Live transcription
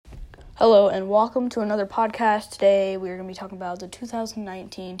Hello and welcome to another podcast. Today we are going to be talking about the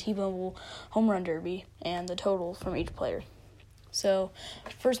 2019 T-Mobile Home Run Derby and the total from each player. So,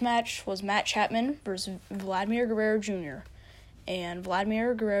 first match was Matt Chapman versus Vladimir Guerrero Jr. And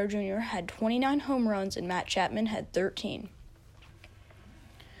Vladimir Guerrero Jr. had 29 home runs and Matt Chapman had 13.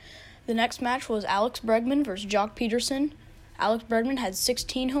 The next match was Alex Bregman versus Joc Pederson. Alex Bregman had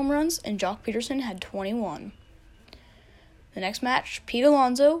 16 home runs and Joc Pederson had 21. The next match, Pete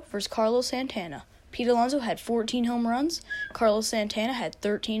Alonso versus Carlos Santana. Pete Alonso had 14 home runs. Carlos Santana had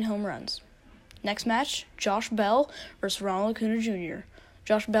 13 home runs. Next match, Josh Bell versus Ronald Acuna Jr.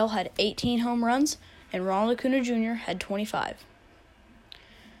 Josh Bell had 18 home runs, and Ronald Acuna Jr. had 25.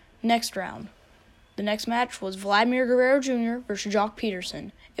 Next round. The next match was Vladimir Guerrero Jr. versus Joc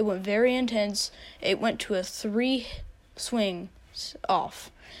Pederson. It went very intense. It went to a 3-swing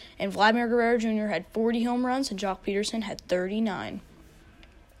off. And Vladimir Guerrero Jr. had 40 home runs, and Joc Pederson had 39.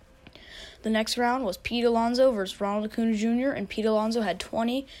 The next round was Pete Alonso versus Ronald Acuna Jr., and Pete Alonso had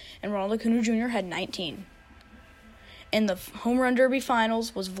 20, and Ronald Acuna Jr. had 19. And the Home Run Derby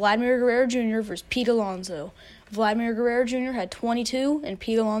finals was Vladimir Guerrero Jr. versus Pete Alonso. Vladimir Guerrero Jr. had 22, and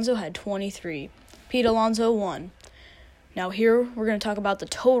Pete Alonso had 23. Pete Alonso won. Now here we're going to talk about the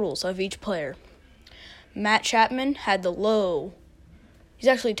totals of each player. Matt Chapman had the low. He's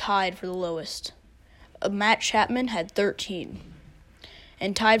actually tied for the lowest. Matt Chapman had 13.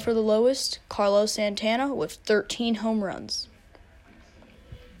 And tied for the lowest, Carlos Santana with 13 home runs.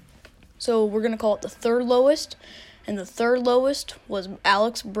 So we're going to call it the third lowest. And the third lowest was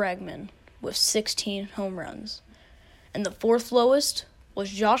Alex Bregman with 16 home runs. And the fourth lowest was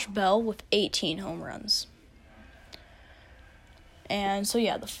Josh Bell with 18 home runs. And so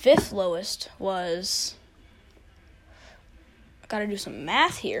the fifth lowest was... Gotta do some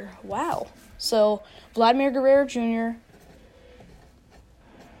math here. Wow. So, Vladimir Guerrero Jr.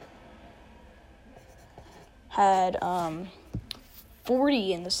 had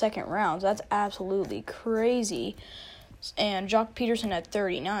 40 in the second round. So that's absolutely crazy. And Joc Pederson had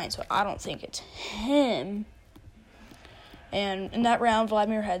 39, so I don't think it's him. And in that round,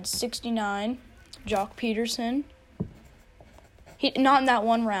 Vladimir had 69. Joc Pederson. Not in that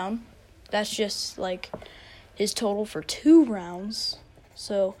one round. That's just his total for 2 rounds.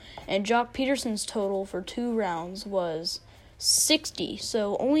 And Joc Pederson's total for 2 rounds was 60,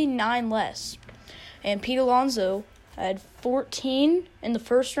 so only 9 less. And Pete Alonso had 14 in the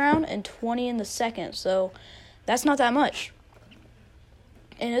first round and 20 in the second, so that's not that much.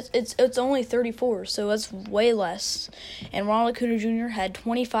 And it's only 34, so that's way less. And Ronald Acuna Jr. had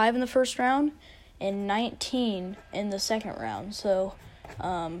 25 in the first round and 19 in the second round. So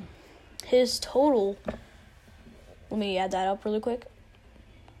his total... Let me add that up really quick.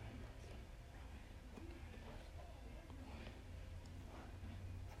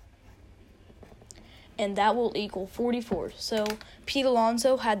 And that will equal 44. So Pete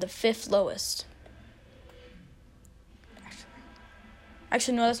Alonso had the 5th lowest.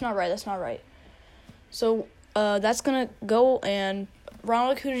 Actually, no, that's not right. So that's going to go, and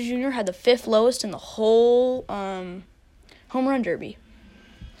Ronald Acuna Jr. had the 5th lowest in the whole Home Run Derby.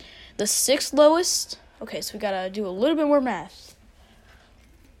 The 6th lowest... Okay, so we gotta do a little bit more math.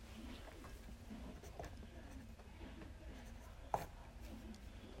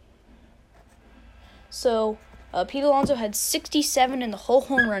 So, Pete Alonso had 67 in the whole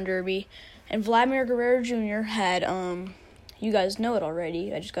Home Run Derby, and Vladimir Guerrero Jr. had, you guys know it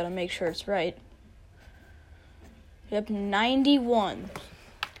already, I just gotta make sure it's right. Yep, 91.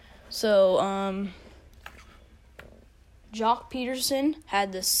 So, Joc Pederson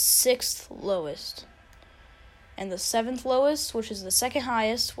had the 6th lowest. And the 7th lowest, which is the second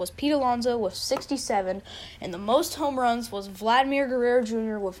highest, was Pete Alonso with 67. And the most home runs was Vladimir Guerrero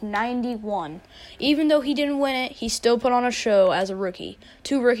Jr. with 91. Even though he didn't win it, he still put on a show as a rookie.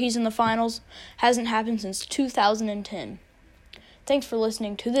 2 rookies in the finals. Hasn't happened since 2010. Thanks for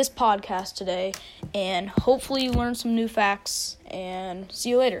listening to this podcast today. And hopefully you learned some new facts. And see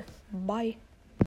you later. Bye.